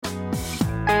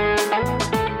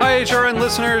HRN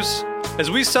listeners.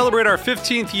 As we celebrate our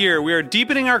 15th year, we are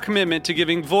deepening our commitment to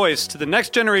giving voice to the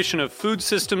next generation of food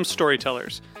systems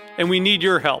storytellers, and we need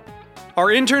your help. Our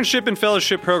internship and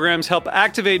fellowship programs help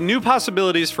activate new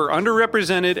possibilities for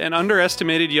underrepresented and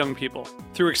underestimated young people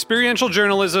through experiential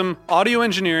journalism, audio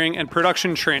engineering, and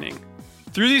production training.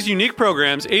 Through these unique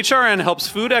programs, HRN helps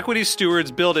food equity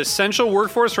stewards build essential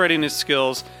workforce readiness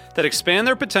skills that expand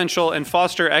their potential and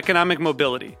foster economic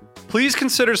mobility. Please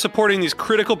consider supporting these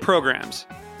critical programs.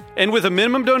 And with a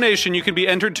minimum donation, you can be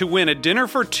entered to win a dinner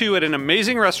for two at an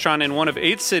amazing restaurant in one of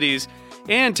 8 cities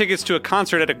and tickets to a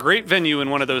concert at a great venue in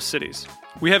one of those cities.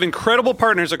 We have incredible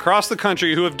partners across the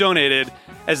country who have donated,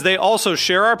 as they also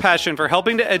share our passion for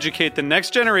helping to educate the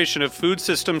next generation of food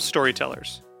systems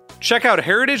storytellers. Check out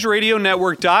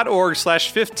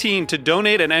heritageradionetwork.org/15 to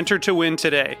donate and enter to win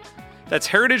today. That's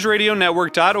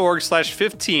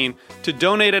heritageradionetwork.org/15 to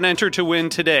donate and enter to win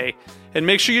today. And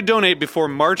make sure you donate before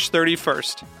March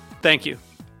 31st. Thank you.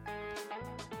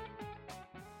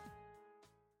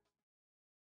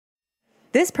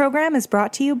 This program is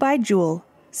brought to you by Joule,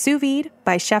 Sous Vide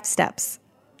by Chef Steps.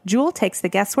 Joule takes the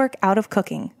guesswork out of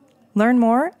cooking. Learn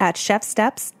more at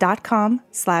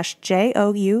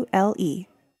chefsteps.com/JOULE.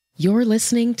 You're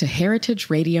listening to Heritage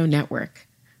Radio Network.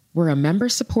 We're a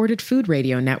member-supported food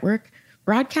radio network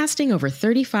broadcasting over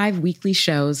 35 weekly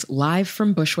shows live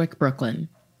from Bushwick, Brooklyn.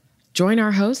 Join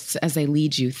our hosts as they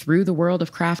lead you through the world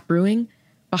of craft brewing,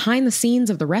 behind the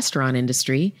scenes of the restaurant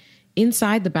industry,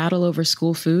 inside the battle over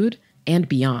school food, and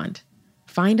beyond.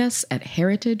 Find us at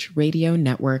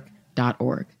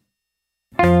heritageradionetwork.org.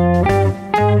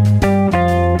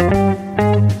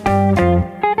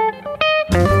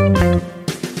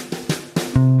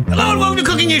 Hello and welcome to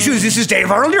Cooking Issues. This is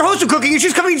Dave Arnold, your host of Cooking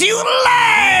Issues, coming to you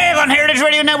live on Heritage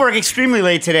Radio Network. Extremely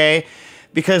late today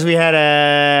because we had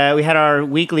our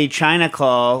weekly China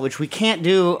call, which we can't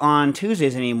do on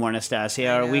Tuesdays anymore, Nastasia.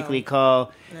 Our weekly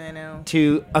call. I know.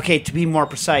 To be more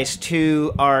precise,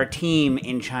 to our team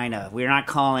in China. We're not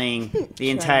calling the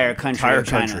entire country of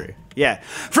China. Yeah.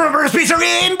 From Burger's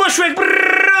Pizzeria in Bushwick,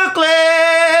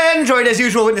 Brooklyn. Joined as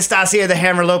usual with Nastasia the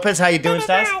Hammer Lopez. How you doing,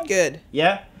 Stas? Good.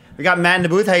 Yeah? We got Matt in the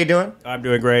booth. How you doing? I'm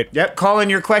doing great. Yep. Call in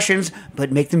your questions,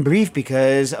 but make them brief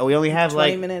because we only have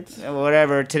 20 minutes.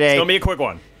 Whatever today. It's going to be a quick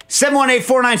one.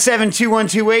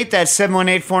 718-497-2128. That's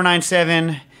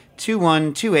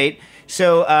 718-497-2128.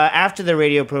 So after the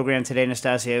radio program today,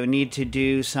 Nastasia, we need to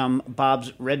do some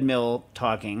Bob's Red Mill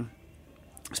talking.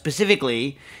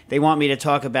 Specifically, they want me to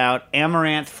talk about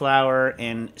amaranth flour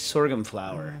and sorghum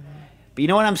flour. But you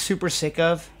know what I'm super sick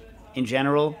of in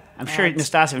general? I'm sure,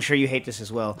 Nastasia, I'm sure you hate this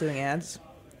as well. Doing ads?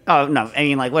 Oh, no, I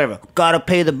mean, like, whatever. Gotta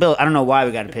pay the bill. I don't know why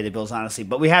we gotta pay the bills, honestly,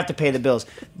 but we have to pay the bills.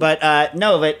 But,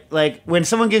 no, but, like, when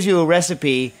someone gives you a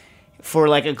recipe for,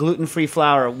 like, a gluten-free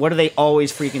flour, what do they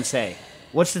always freaking say?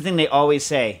 What's the thing they always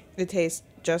say? It tastes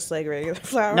just like regular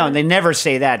flour. No, they never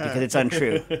say that because it's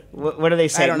untrue. What do they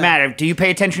say? I don't know. Matt, do you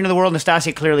pay attention to the world?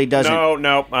 Nastasia clearly doesn't.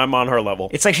 No, I'm on her level.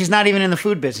 It's like she's not even in the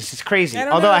food business. It's crazy. I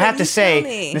don't Although know, I have to you tell say,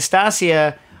 me.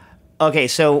 Nastasia... Okay,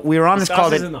 so we were on this call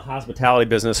Nastasia's in the hospitality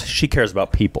business. She cares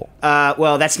about people.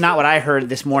 well, that's not what I heard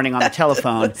this morning on the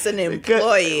telephone. It's an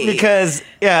employee. Because,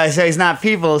 so he's not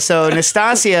people. So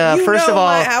Nastasia, You first know of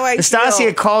all, how I Nastasia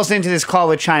feel. calls into this call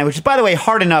with China, which is, by the way,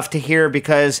 hard enough to hear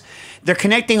because they're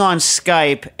connecting on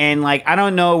Skype, and, like, I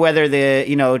don't know whether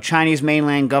the, Chinese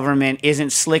mainland government isn't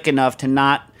slick enough to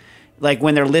not, like,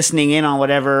 when they're listening in on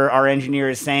whatever our engineer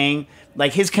is saying,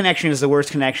 like, his connection is the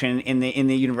worst connection in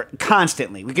the universe.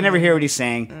 Constantly. We can never hear what he's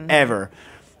saying, ever.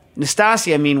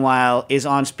 Nastasia, meanwhile, is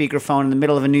on speakerphone in the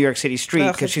middle of a New York City street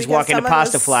Ugh, because she's because walking a someone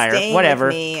pasta was flyer. staying Whatever.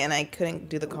 With me and I couldn't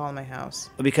do the call in my house.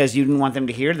 Because you didn't want them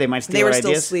to hear? They might steal They were our still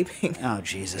ideas? sleeping. Oh,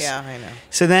 Jesus. Yeah, I know.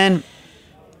 So then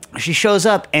she shows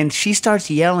up and she starts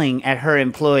yelling at her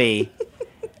employee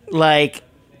like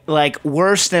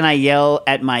worse than I yell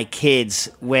at my kids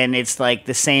when it's like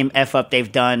the same F up they've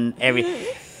done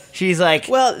She's like...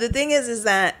 Well, the thing is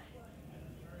that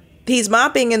he's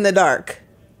mopping in the dark.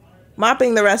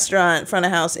 Mopping the restaurant front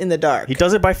of house in the dark. He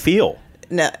does it by feel.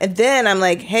 No, and then I'm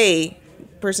like, hey,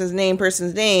 person's name.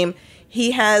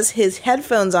 He has his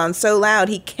headphones on so loud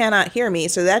he cannot hear me.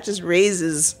 So that just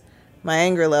raises my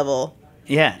anger level.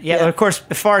 Yeah. Well, of course,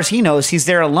 as far as he knows, he's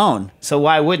there alone. So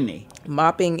why wouldn't he?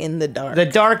 Mopping in the dark. The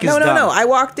dark is No. dumb. I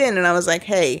walked in and I was like,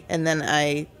 hey. And then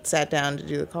I sat down to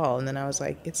do the call. And then I was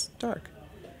like, it's dark.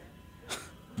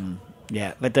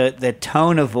 Yeah, but the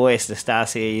tone of voice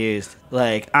Nastasia used,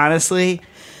 like, honestly,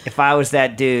 if I was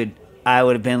that dude, I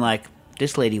would have been like,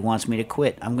 this lady wants me to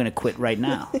quit. I'm going to quit right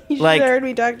now. You should have heard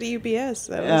me talk to UPS.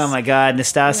 Oh my God,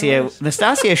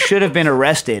 Nastasia should have been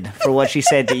arrested for what she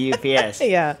said to UPS.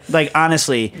 Yeah. Like,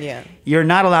 honestly, Yeah. you're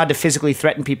not allowed to physically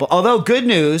threaten people. Although, good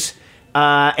news,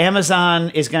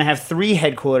 Amazon is going to have 3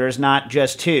 headquarters, not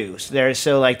just 2. So they're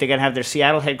going to have their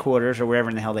Seattle headquarters or wherever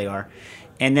in the hell they are.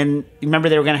 And then, remember,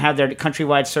 they were going to have their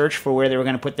countrywide search for where they were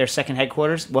going to put their second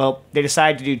headquarters? Well, they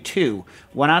decided to do 2.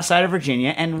 One outside of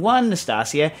Virginia and one,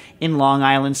 Nastasia, in Long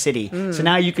Island City. So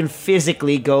now you can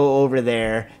physically go over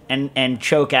there and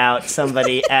choke out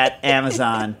somebody at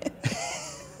Amazon.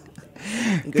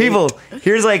 People,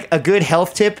 here's like a good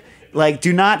health tip. Like,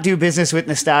 do not do business with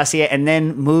Nastasia and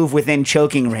then move within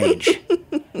choking range.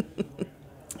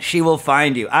 She will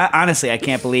find you. Honestly, I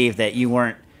can't believe that you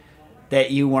weren't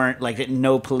like that.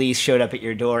 No police showed up at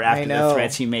your door after the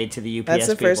threats you made to the UPS That's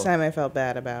the people. first time I felt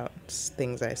bad about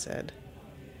things I said.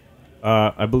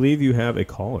 I believe you have a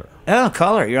caller. Oh,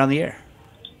 caller, you're on the air.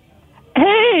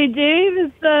 Hey,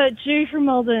 Dave, it's Judy from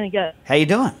Malden again. How you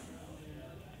doing?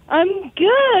 I'm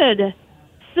good.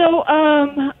 So,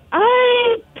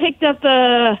 I picked up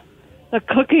the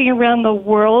Cooking Around the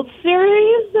World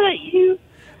series that you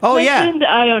mentioned.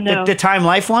 Yeah, I don't know. The Time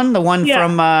Life one, the one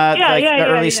from the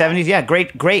early 70s. Yeah,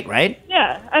 great, right?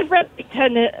 Yeah, I've read like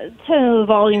 10 of the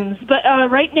volumes, but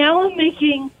right now I'm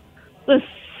making the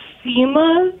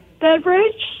SEMA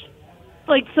beverage,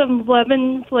 like some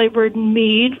lemon-flavored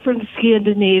mead from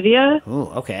Scandinavia. Ooh,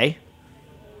 okay.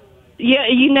 Yeah,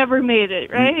 you never made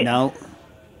it, right? No.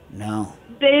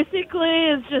 Basically,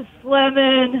 it's just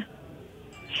lemon,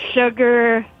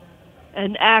 sugar,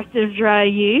 and active dry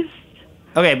yeast.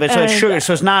 Okay, but so it's sugar.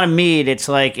 So it's not a mead. It's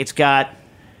like it's got.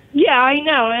 Yeah, I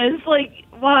know. It's like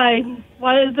why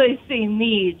did they say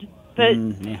mead? But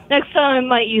next time I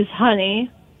might use honey.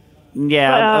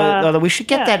 Yeah, although we should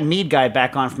get that mead guy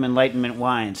back on from Enlightenment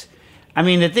Wines. I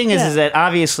mean, the thing is that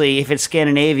obviously, if it's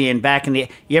Scandinavian,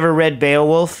 you ever read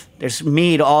Beowulf? There's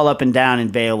mead all up and down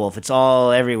in Beowulf. It's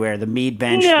all everywhere. The mead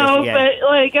bench. No, but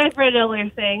like I've read other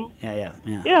things.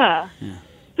 Yeah.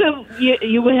 So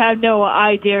you would have no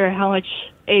idea how much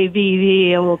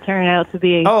ABV it will turn out to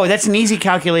be. Oh, that's an easy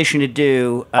calculation to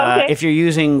do if you're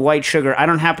using white sugar. I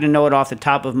don't happen to know it off the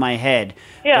top of my head.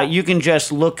 Yeah. But you can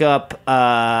just look up,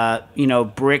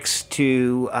 bricks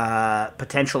to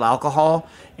potential alcohol,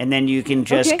 and then you can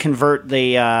just convert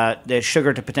the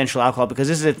sugar to potential alcohol, because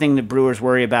this is a thing that brewers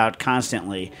worry about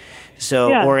constantly.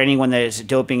 So, or anyone that is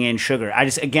doping in sugar. I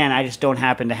just don't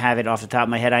happen to have it off the top of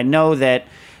my head. I know that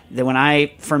when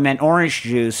I ferment orange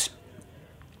juice,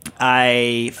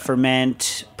 I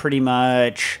ferment pretty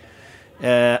much.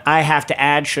 I have to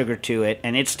add sugar to it,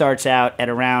 and it starts out at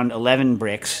around 11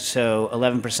 bricks, so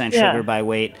 11% sugar by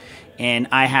weight, and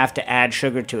I have to add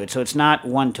sugar to it. So it's not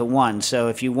 1-to-1. So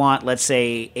if you want, let's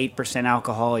say, 8%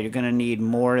 alcohol, you're going to need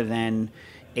more than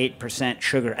 8%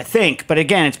 sugar, I think. But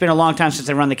again, it's been a long time since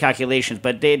I run the calculations,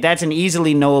 but that's an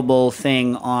easily knowable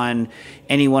thing on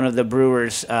any one of the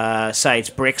brewers'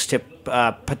 sites. Bricks to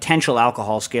potential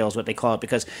alcohol scale is what they call it,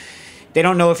 because they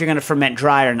don't know if you're going to ferment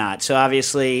dry or not. So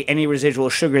obviously, any residual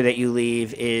sugar that you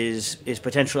leave is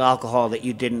potential alcohol that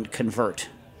you didn't convert.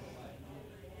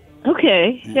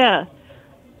 Okay, yeah.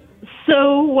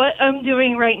 So what I'm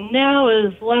doing right now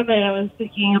is lemon. I was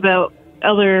thinking about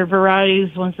other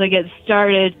varieties once I get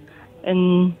started,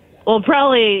 and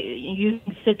probably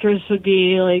using citrus would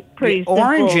be like pretty simple.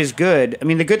 Orange is good. I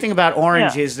mean, the good thing about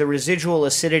orange is the residual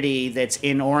acidity that's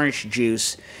in orange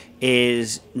juice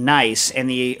is nice, and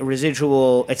the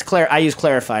residual, I use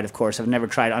clarified, of course. I've never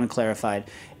tried unclarified,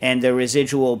 and the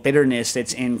residual bitterness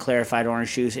that's in clarified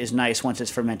orange juice is nice once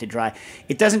it's fermented dry.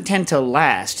 It doesn't tend to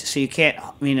last, so you can't,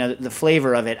 the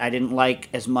flavor of it I didn't like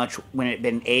as much when it had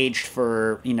been aged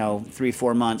for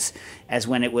 3-4 months as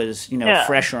when it was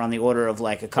fresher, on the order of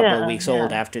like a couple of weeks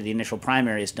old after the initial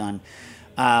primary is done.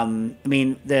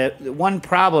 The one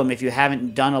problem, if you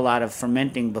haven't done a lot of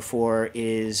fermenting before,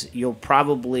 is you'll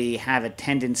probably have a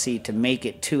tendency to make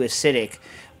it too acidic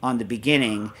on the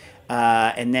beginning,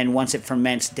 and then once it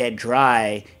ferments dead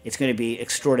dry, it's going to be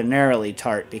extraordinarily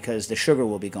tart because the sugar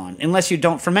will be gone. Unless you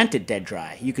don't ferment it dead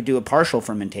dry. You could do a partial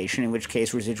fermentation, in which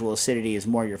case residual acidity is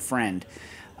more your friend,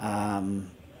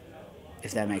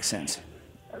 if that makes sense.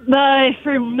 By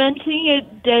fermenting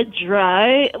it dead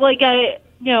dry,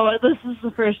 this is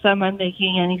the first time I'm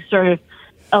making any sort of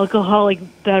alcoholic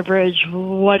beverage.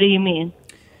 What do you mean?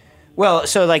 Well,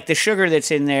 so like the sugar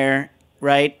that's in there,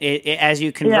 right? As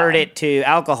you convert it to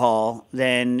alcohol,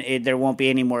 then there won't be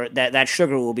any more. That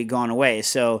sugar will be gone away.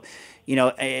 So,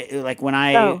 like when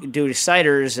I do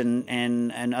ciders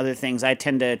and other things, I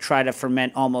tend to try to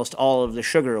ferment almost all of the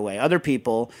sugar away. Other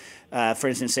people For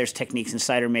instance, there's techniques in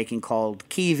cider making called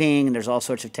keeving, and there's all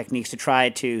sorts of techniques to try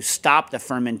to stop the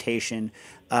fermentation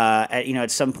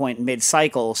at some point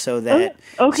mid-cycle, so that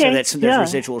there's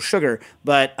residual sugar.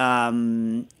 But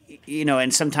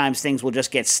and sometimes things will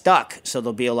just get stuck, so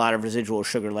there'll be a lot of residual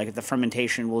sugar. Like the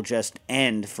fermentation will just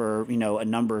end for a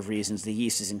number of reasons. The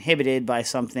yeast is inhibited by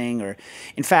something, or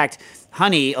in fact,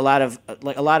 honey. A lot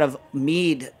of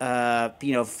mead,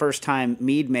 first-time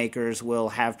mead makers will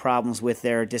have problems with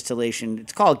their distillation.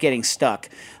 It's called getting stuck,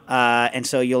 and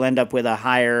so you'll end up with a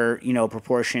higher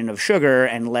proportion of sugar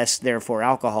and less, therefore,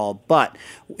 alcohol. But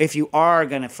if you are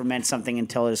going to ferment something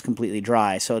until it is completely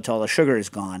dry, so until the sugar is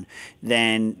gone,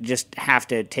 then just have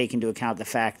to take into account the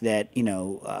fact that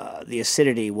the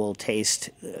acidity will taste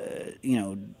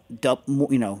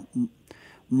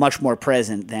much more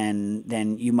present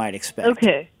than you might expect.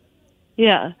 Okay.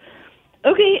 Yeah.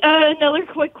 Okay, another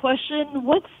quick question.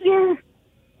 What's your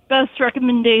best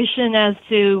recommendation as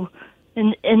to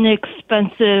an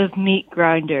inexpensive meat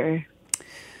grinder?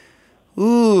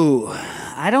 Ooh,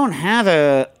 I don't have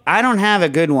a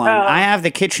good one. I have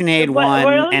the KitchenAid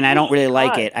one, and I don't really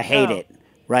like it. I hate it.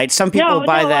 Right? Some people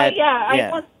buy that. I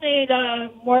once made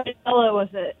mortadella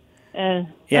with it.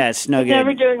 It's no good.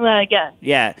 Never doing that again.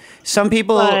 Yeah, some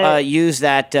people use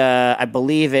that. I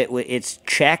believe it's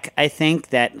Czech. I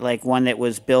think that one that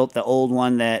was built, the old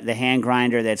one, the hand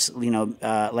grinder that's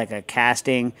like a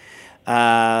casting.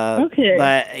 Okay.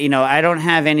 But I don't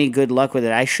have any good luck with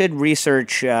it. I should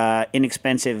research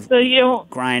inexpensive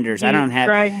grinders. I don't have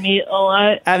grind meat a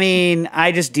lot. I mean,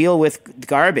 I just deal with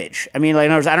garbage. I mean,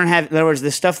 in other words,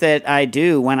 the stuff that I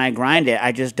do when I grind it,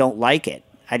 I just don't like it.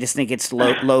 I just think it's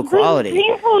low quality.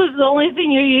 The only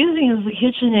thing you're using is the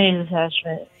KitchenAid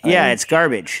attachment. Yeah, it's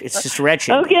garbage. It's just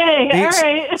wretched. Okay, all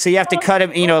right. So you have to cut it.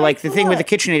 The thing with the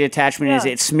KitchenAid attachment is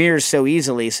it smears so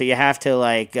easily. So you have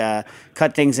to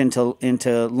cut things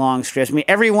into long strips. I mean,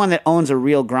 everyone that owns a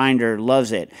real grinder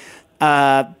loves it.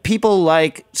 People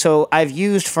I've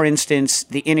used, for instance,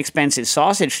 the inexpensive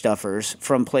sausage stuffers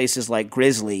from places like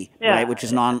Grizzly, right, which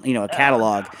is a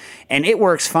catalog, and it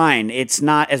works fine. It's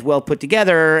not as well put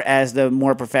together as the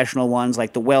more professional ones.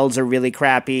 Like the welds are really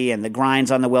crappy, and the grinds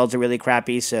on the welds are really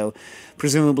crappy, so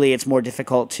presumably it's more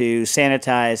difficult to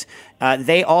sanitize.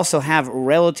 They also have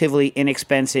relatively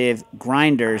inexpensive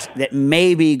grinders that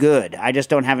may be good. I just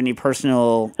don't have any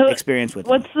personal experience with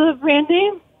them. What's the brand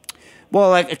name? Well,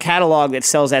 like a catalog that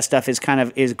sells that stuff is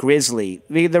Grizzly.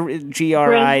 The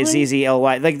Grizzly?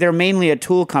 Like they're mainly a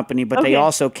tool company, but they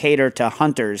also cater to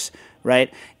hunters,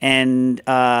 right? And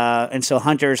so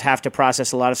hunters have to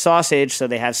process a lot of sausage, so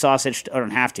they have sausage, or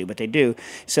don't have to, but they do.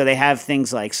 So they have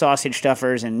things like sausage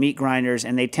stuffers and meat grinders,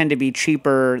 and they tend to be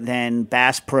cheaper than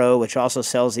Bass Pro, which also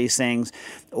sells these things,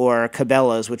 or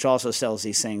Cabela's, which also sells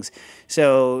these things.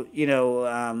 So,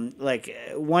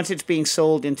 once it's being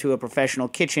sold into a professional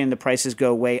kitchen, the prices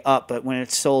go way up. But when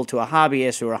it's sold to a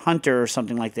hobbyist or a hunter or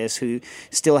something like this who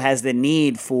still has the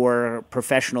need for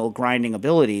professional grinding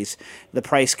abilities, the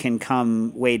price can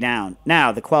come way down.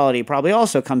 Now, the quality probably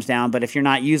also comes down, but if you're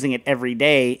not using it every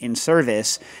day in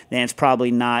service, then it's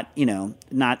probably not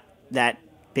that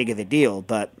big of a deal.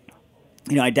 But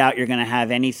I doubt you're going to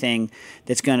have anything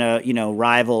that's going to,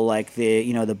 rival like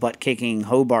the butt-kicking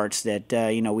Hobarts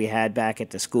that, we had back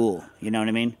at the school. You know what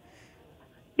I mean?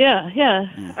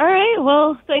 Yeah. All right.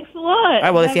 Well, thanks a lot. All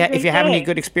right. Well, if you have any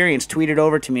good experience, tweet it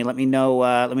over to me. Let me know.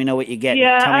 Let me know what you get.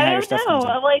 Yeah, Tell me how I your don't stuff know. comes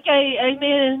out. I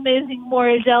made an amazing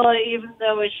mortadella, even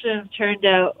though it should have turned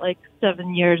out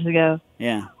 7 years ago.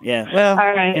 Yeah. Well,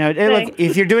 all right. Look,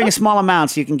 if you're doing small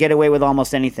amounts, you can get away with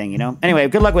almost anything. Anyway,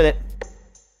 good luck with it.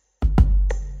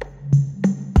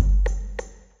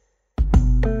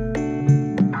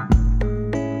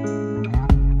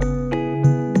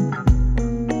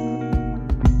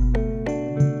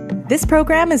 This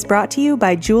program is brought to you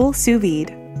by Joule Sous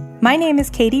Vide. My name is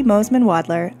Katie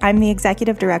Mosman-Wadler. I'm the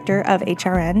Executive Director of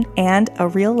HRN and a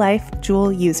real-life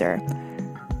Joule user.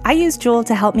 I use Joule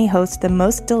to help me host the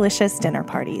most delicious dinner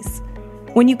parties.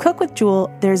 When you cook with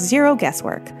Joule, there's zero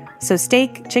guesswork. So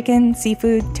steak, chicken,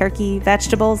 seafood, turkey,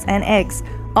 vegetables, and eggs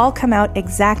all come out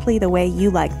exactly the way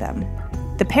you like them.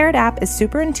 The Paired app is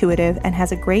super intuitive and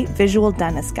has a great visual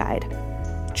doneness guide.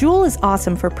 Joule is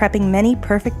awesome for prepping many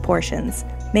perfect portions,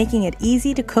 making it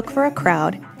easy to cook for a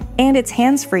crowd, and it's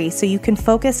hands-free so you can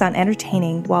focus on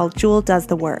entertaining while Joule does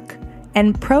the work.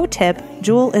 And pro tip,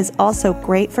 Joule is also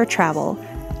great for travel.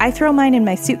 I throw mine in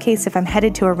my suitcase if I'm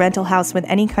headed to a rental house with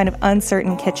any kind of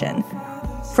uncertain kitchen.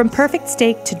 From perfect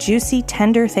steak to juicy,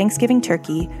 tender Thanksgiving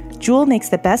turkey, Joule makes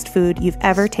the best food you've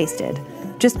ever tasted.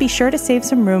 Just be sure to save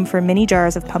some room for mini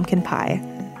jars of pumpkin pie.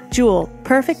 Joule,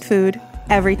 perfect food,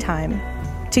 every time.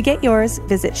 To get yours,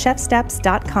 visit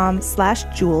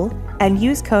chefsteps.com/jewel and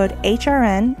use code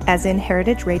HRN, as in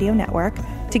Heritage Radio Network,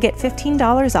 to get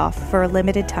 $15 off for a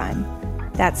limited time.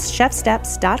 That's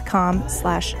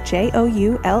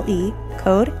chefsteps.com/JOULE,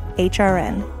 code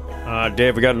HRN.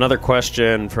 Dave, we got another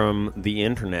question from the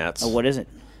internet. Oh, what is it?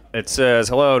 It says,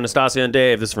 hello, Nastasia and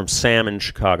Dave. This is from Sam in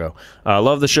Chicago.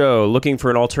 Love the show. Looking for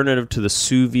an alternative to the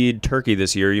sous vide turkey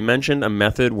this year. You mentioned a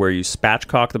method where you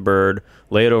spatchcock the bird,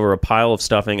 lay it over a pile of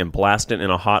stuffing, and blast it in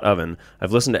a hot oven.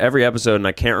 I've listened to every episode, and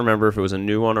I can't remember if it was a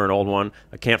new one or an old one.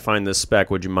 I can't find this spec.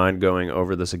 Would you mind going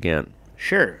over this again?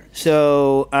 Sure.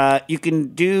 So you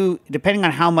can do, depending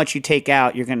on how much you take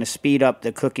out, you're going to speed up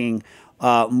the cooking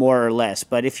more or less.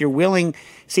 But if you're willing,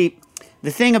 see,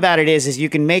 the thing about it is you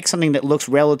can make something that looks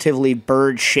relatively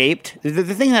bird-shaped.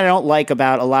 The thing that I don't like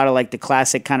about a lot of like the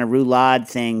classic kind of roulade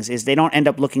things is they don't end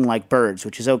up looking like birds,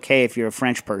 which is okay if you're a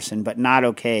French person, but not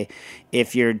okay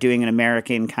if you're doing an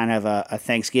American kind of a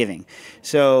Thanksgiving.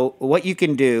 So what you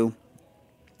can do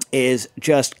is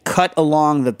just cut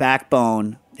along the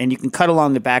backbone, and you can cut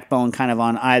along the backbone kind of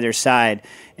on either side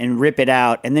and rip it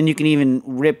out. And then you can even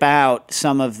rip out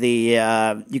some of the,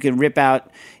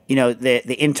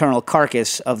 the internal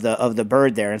carcass of the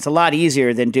bird there. And it's a lot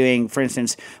easier than doing, for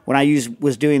instance, when I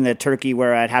was doing the turkey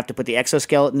where I'd have to put the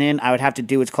exoskeleton in, I would have to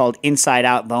do what's called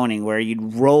inside-out boning, where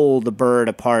you'd roll the bird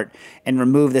apart and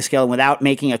remove the skeleton without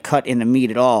making a cut in the meat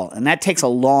at all. And that takes a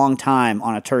long time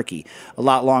on a turkey, a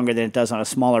lot longer than it does on a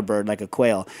smaller bird like a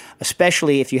quail,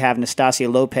 especially if you have Nastasia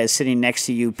Lopez sitting next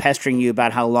to you, pestering you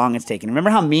about how long it's taking. Remember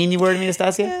how mean you were to me,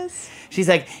 Nastasia? Yes. She's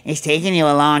like, it's taking you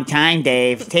a long time,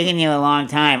 Dave. It's taking you a long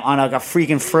time on like a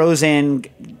freaking frozen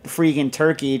freaking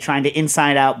turkey trying to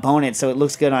inside out bone it so it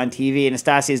looks good on TV. And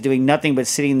Nastasia is doing nothing but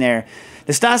sitting there.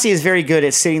 Nastasia is very good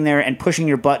at sitting there and pushing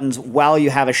your buttons while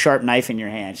you have a sharp knife in your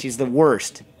hand. She's the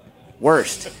worst.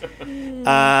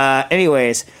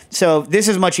 Anyways, so this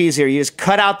is much easier. You just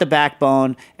cut out the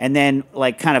backbone and then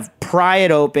like kind of pry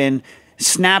it open.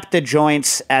 Snap the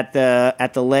joints at the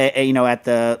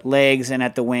legs and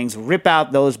at the wings. Rip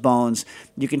out those bones.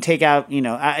 You can take out,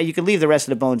 you can leave the rest of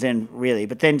the bones in, really.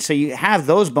 But then, so you have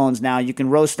those bones now. You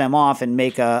can roast them off and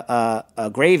make a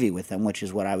gravy with them, which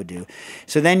is what I would do.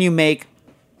 So then you make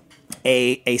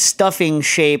a stuffing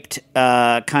shaped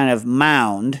kind of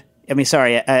mound.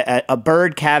 A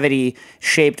bird cavity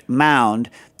shaped mound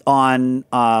on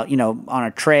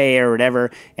a tray or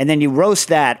whatever, and then you roast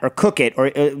that or cook it.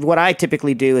 Or what I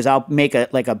typically do is I'll make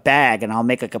a bag, and I'll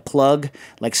make like a plug,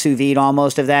 like sous vide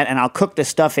almost of that, and I'll cook the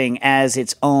stuffing as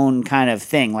its own kind of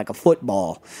thing, like a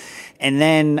football. And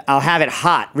then I'll have it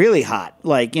hot, really hot,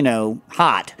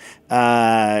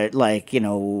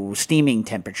 steaming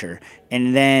temperature.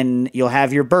 And then you'll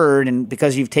have your bird, and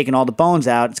because you've taken all the bones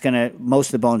out, most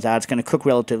of the bones out, it's going to cook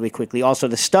relatively quickly. Also,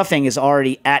 the stuffing is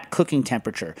already at cooking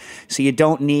temperature, so you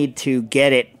don't need to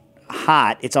get it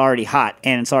hot. It's already hot,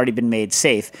 and it's already been made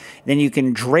safe. Then you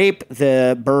can drape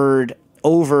the bird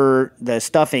over the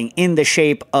stuffing in the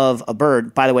shape of a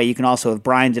bird. By the way, you can also have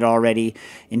brined it already,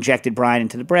 injected brine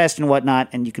into the breast and whatnot,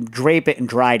 and you can drape it and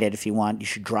dried it if you want. You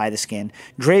should dry the skin.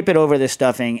 Drape it over the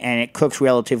stuffing, and it cooks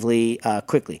relatively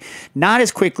quickly. Not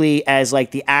as quickly as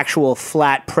like the actual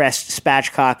flat pressed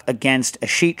spatchcock against a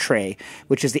sheet tray,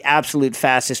 which is the absolute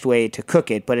fastest way to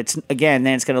cook it. But then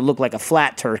it's going to look like a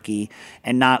flat turkey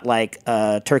and not like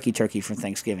a turkey from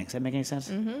Thanksgiving. Does that make any sense?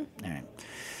 Mm-hmm. All right.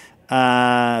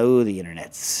 The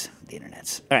internets.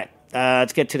 All right,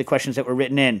 let's get to the questions that were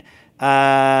written in.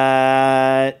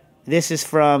 This is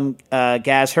from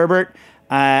Gaz Herbert.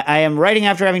 I am writing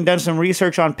after having done some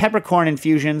research on peppercorn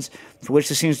infusions, for which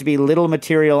there seems to be little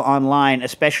material online,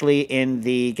 especially in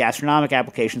the gastronomic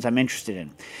applications I'm interested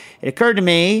in. It occurred to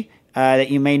me that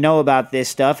you may know about this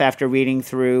stuff after reading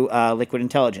through Liquid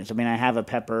Intelligence. I mean, I have a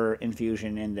pepper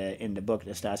infusion in the book,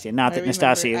 Nastasia. Not that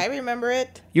Nastasia. I remember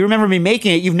it. You remember me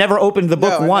making it. You've never opened the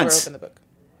book once. I've never opened the book.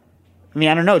 I mean,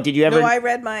 I don't know. Did you ever? No, I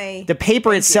read my. The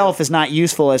paper itself is not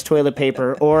useful as toilet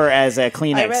paper or as a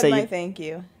Kleenex. I read my thank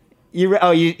you.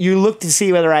 You looked to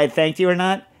see whether I had thanked you or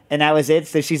not, and that was it.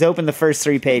 So she's opened the first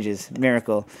 3 pages.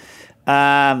 Miracle.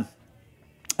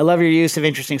 I love your use of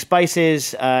interesting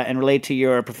spices and relate to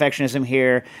your perfectionism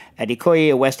here at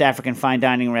Ikoyi, a West African fine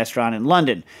dining restaurant in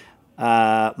London.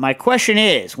 My question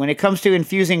is, when it comes to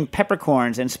infusing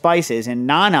peppercorns and spices in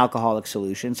non-alcoholic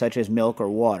solutions, such as milk or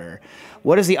water,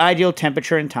 what is the ideal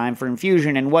temperature and time for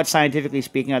infusion, and what, scientifically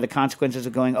speaking, are the consequences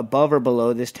of going above or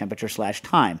below this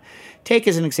temperature/time? Take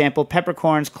as an example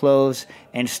peppercorns, cloves,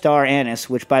 and star anise,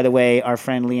 which, by the way, our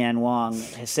friend Leanne Wong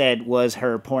has said was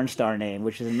her porn star name,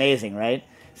 which is amazing, right?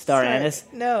 Star anise?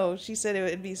 No, she said it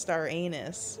would be star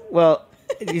anus. Well,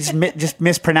 just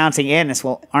mispronouncing anise.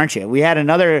 Well, aren't you? We had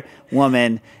another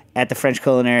woman at the French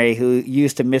Culinary who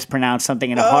used to mispronounce something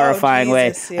in a horrifying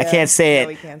Jesus, way. yeah. I can't say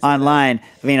we it can't say online.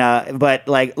 I mean, but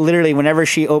like literally, whenever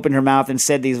she opened her mouth and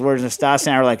said these words, Nastasia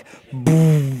and I were like,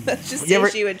 boom. Let's just You say ever-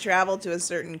 she would travel to a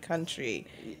certain country.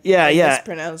 Yeah, and yeah.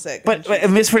 mispronounce that But country.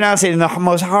 mispronounce it in the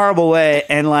most horrible way,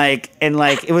 and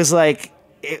it was like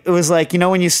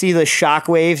when you see the shock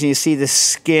waves and you see the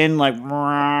skin like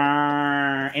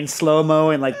in slow mo,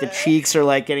 and like the cheeks are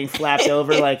like getting flapped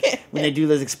over, like when they do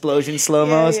those explosion slow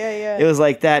mos. yeah. It was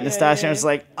like that. Nastasia was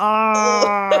like,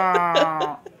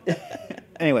 oh.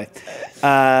 Anyway,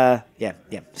 Star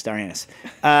Anise.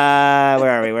 Where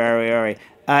are we?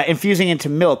 Infusing into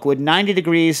milk. Would 90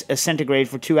 degrees centigrade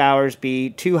for 2 hours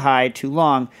be too high, too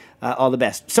long? All the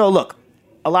best. So look,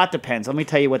 a lot depends. Let me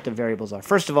tell you what the variables are.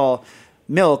 First of all,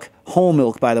 milk, whole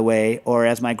milk, by the way, or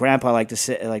as my grandpa liked to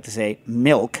say,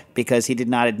 milk, because he did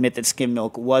not admit that skim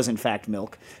milk was in fact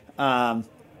milk. And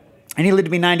he lived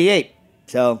to be 98.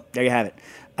 So there you have it.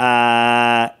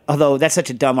 Although that's such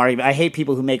a dumb argument. I hate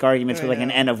people who make arguments with like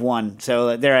an N of 1.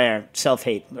 So there I are,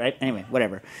 self-hate, right? Anyway,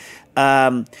 whatever.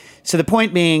 So the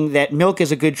point being that milk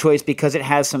is a good choice because it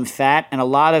has some fat, and a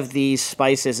lot of these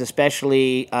spices,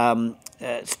 especially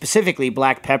specifically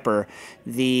black pepper,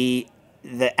 the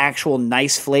actual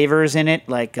nice flavors in it,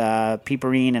 like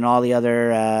piperine and all the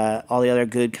other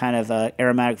good kind of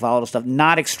aromatic volatile stuff,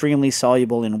 not extremely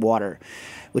soluble in water,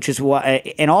 which is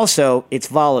why, and also it's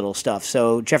volatile stuff.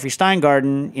 So Jeffrey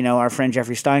Steingarten, our friend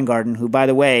Jeffrey Steingarten, who, by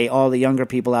the way, all the younger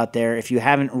people out there, if you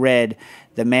haven't read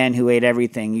The Man Who Ate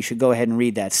Everything, you should go ahead and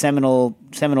read that seminal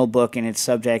book in its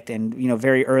subject, and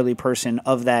very early person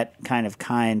of that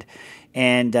kind.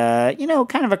 And,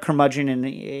 kind of a curmudgeon,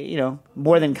 and,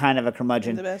 more than kind of a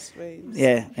curmudgeon. The best ways.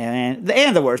 Yeah, and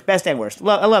the worst, best and worst.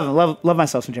 I love him, love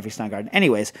myself some Jeffrey Steingarten.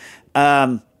 Anyways,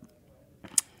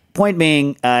 point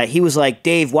being, he was like,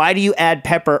 Dave, why do you add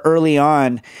pepper early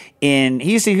on?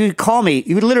 He would call me.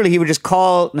 He would just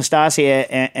call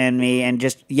Nastasia and me and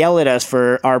just yell at us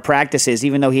for our practices,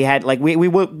 even though he had we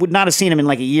would not have seen him in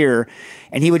like a year,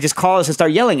 and he would just call us and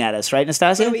start yelling at us, right,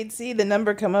 Nastasia? So we'd see the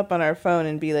number come up on our phone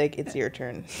and be like, "It's your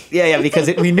turn." Yeah,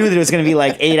 because we knew that it was going to be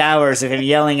like 8 hours of him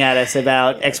yelling at us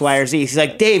about X, Y, or Z. He's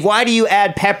like, Dave, why do you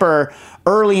add pepper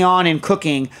early on in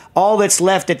cooking? All that's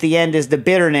left at the end is the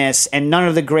bitterness and none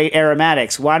of the great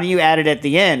aromatics. Why don't you add it at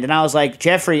the end? And I was like,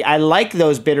 Jeffrey, I like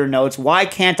those bitter notes. Why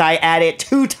can't I add it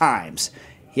 2 times?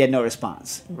 He had no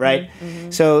response, right?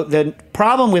 Mm-hmm. So the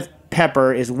problem with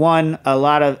pepper is, one, a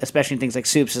lot of, especially in things like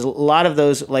soups, is a lot of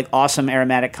those like awesome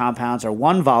aromatic compounds are,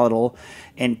 one, volatile,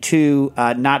 and 2,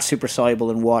 not super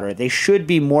soluble in water. They should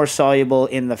be more soluble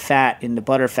in the fat, in the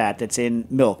butter fat that's in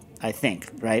milk, I think,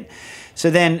 right? So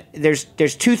then there's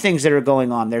 2 things that are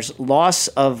going on. There's loss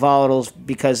of volatiles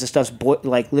because the stuff's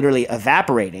literally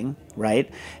evaporating,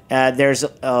 right? There's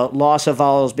a loss of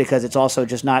volatiles because it's also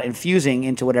just not infusing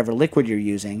into whatever liquid you're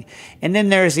using. And then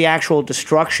there's the actual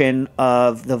destruction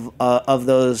of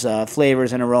those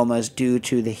flavors and aromas due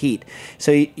to the heat.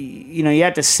 So you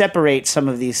have to separate some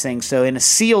of these things. So in a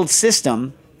sealed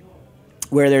system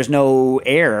where there's no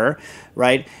air,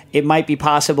 right, it might be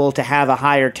possible to have a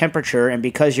higher temperature, and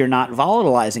because you're not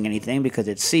volatilizing anything, because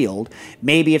it's sealed,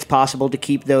 maybe it's possible to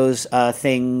keep those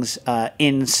things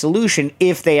in solution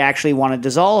if they actually want to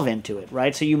dissolve into it,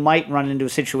 right? So you might run into a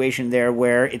situation there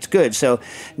where it's good. So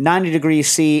 90 degrees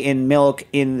C in milk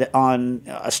on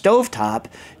a stovetop,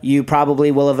 you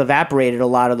probably will have evaporated a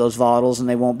lot of those volatiles and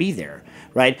they won't be there.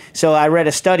 Right, so I read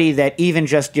a study that even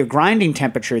just your grinding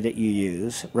temperature that you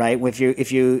use, right, if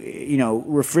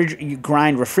you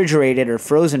grind refrigerated or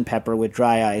frozen pepper with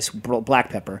dry ice, black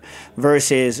pepper,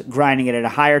 versus grinding it at a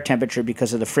higher temperature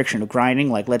because of the friction of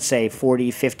grinding, like let's say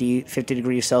 40, 50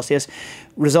 degrees Celsius,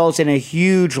 results in a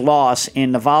huge loss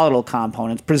in the volatile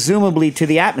components, presumably to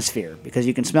the atmosphere because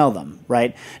you can smell them,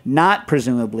 right? Not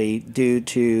presumably due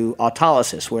to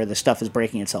autolysis, where the stuff is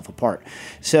breaking itself apart.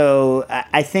 So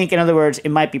I think, in other words, it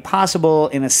might be possible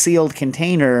in a sealed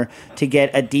container to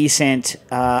get a decent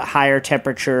higher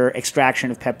temperature extraction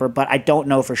of pepper, but I don't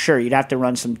know for sure. You'd have to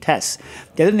run some tests.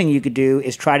 The other thing you could do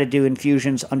is try to do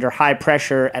infusions under high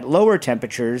pressure at lower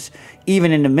temperatures,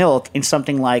 even in the milk, in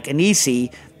something like anise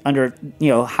under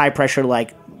high pressure,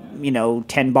 like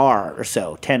 10 bar or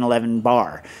so, 10, 11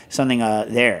 bar, something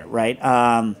there, right?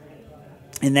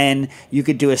 And then you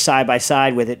could do a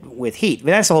side-by-side with it with heat. But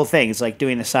that's the whole thing. It's like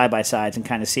doing the side-by-sides and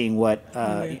kind of seeing what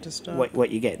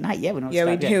you get. Not yet. We don't Yeah,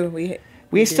 we stop do. yet.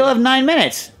 We still have 9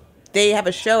 minutes. They have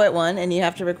a show at 1, and you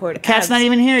have to record. The cat's not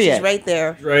even here yet. She's right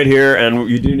there. Right here, and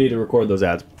you do need to record those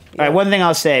ads. All right, one thing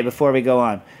I'll say before we go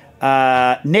on.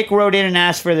 Nick wrote in and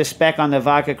asked for the spec on the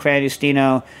vodka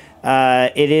Clandestino.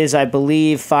 It is, I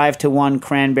believe, 5-1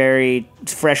 cranberry,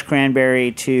 fresh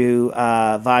cranberry to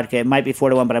vodka. It might be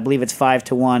 4-1, but I believe it's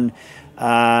 5-1.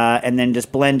 And then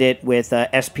just blend it with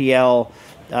SPL,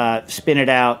 spin it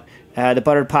out. The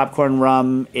buttered popcorn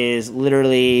rum is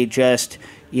literally just,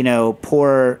 air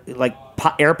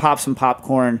pop some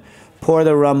popcorn, pour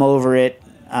the rum over it.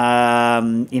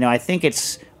 I think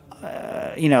it's,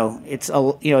 it's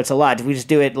a lot. If we just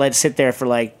do it, let it sit there for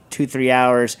like 2-3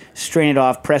 hours, strain it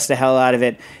off, press the hell out of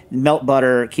it, melt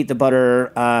butter, keep the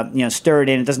butter, stir it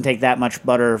in. It doesn't take that much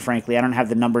butter, frankly. I don't have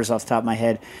the numbers off the top of my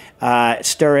head.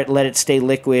 Stir it, let it stay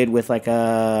liquid with like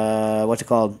a,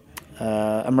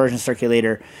 immersion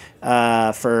circulator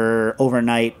for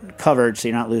overnight, covered so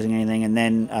you're not losing anything, and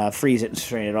then freeze it and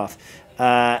strain it off.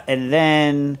 And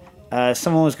then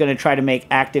someone was going to try to make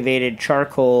activated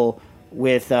charcoal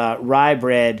with rye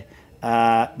bread,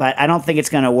 but I don't think it's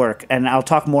going to work. And I'll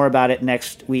talk more about it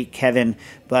next week, Kevin.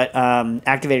 But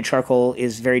activated charcoal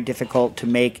is very difficult to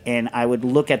make, and I would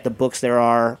look at the books there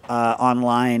are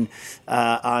online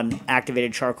on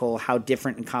activated charcoal, how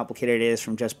different and complicated it is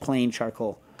from just plain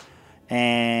charcoal.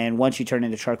 And once you turn it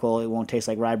into charcoal, it won't taste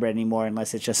like rye bread anymore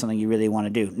unless it's just something you really want to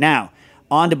do. Now,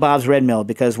 on to Bob's Red Mill,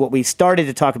 because what we started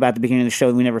to talk about at the beginning of the show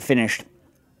and we never finished.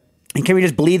 And can we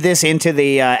just bleed this into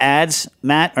the ads,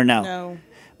 Matt, or no? No.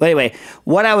 But anyway,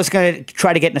 what I was going to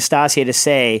try to get Nastasia to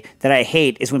say that I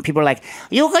hate is when people are like,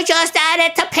 you could just add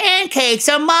it to pancakes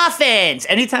or muffins.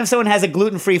 Anytime someone has a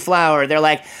gluten-free flour, they're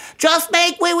like, just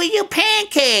make way with your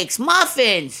pancakes,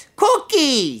 muffins,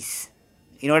 cookies.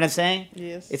 You know what I'm saying?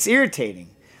 Yes. It's irritating.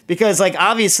 Because,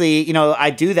 obviously,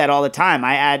 I do that all the time.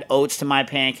 I add oats to my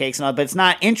pancakes and all, but it's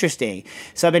not interesting.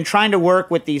 So I've been trying to work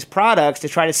with these products to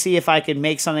try to see if I can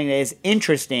make something that is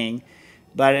interesting.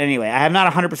 But anyway, I have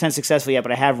not 100% successful yet,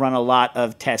 but I have run a lot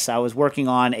of tests. I was working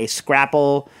on a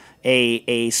scrapple,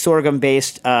 a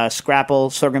sorghum-based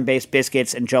sorghum-based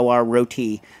biscuits, and jowar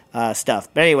roti stuff.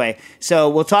 But anyway, so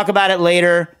we'll talk about it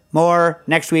later, more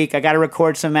next week. I got to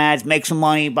record some ads, make some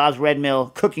money, Bob's Red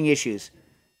Mill, cooking issues.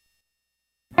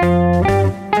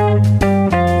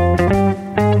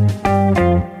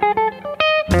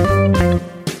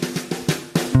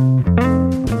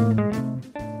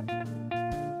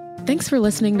 Thanks for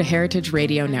listening to Heritage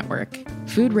Radio Network,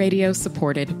 food radio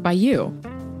supported by you.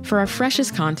 For our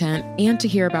freshest content and to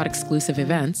hear about exclusive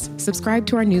events, subscribe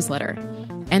to our newsletter.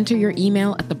 Enter your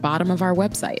email at the bottom of our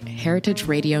website,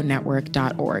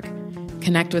 heritageradionetwork.org.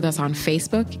 Connect with us on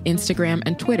Facebook, Instagram,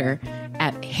 and Twitter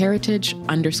at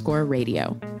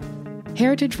heritage_radio.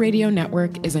 Heritage Radio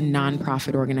Network is a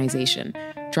nonprofit organization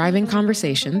driving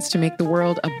conversations to make the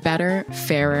world a better,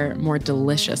 fairer, more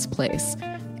delicious place.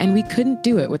 And we couldn't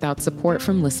do it without support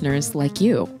from listeners like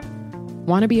you.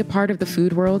 Want to be a part of the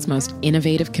food world's most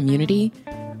innovative community?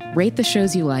 Rate the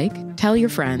shows you like, tell your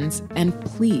friends, and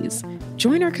please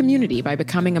join our community by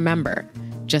becoming a member.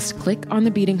 Just click on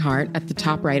the beating heart at the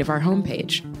top right of our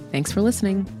homepage. Thanks for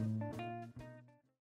listening.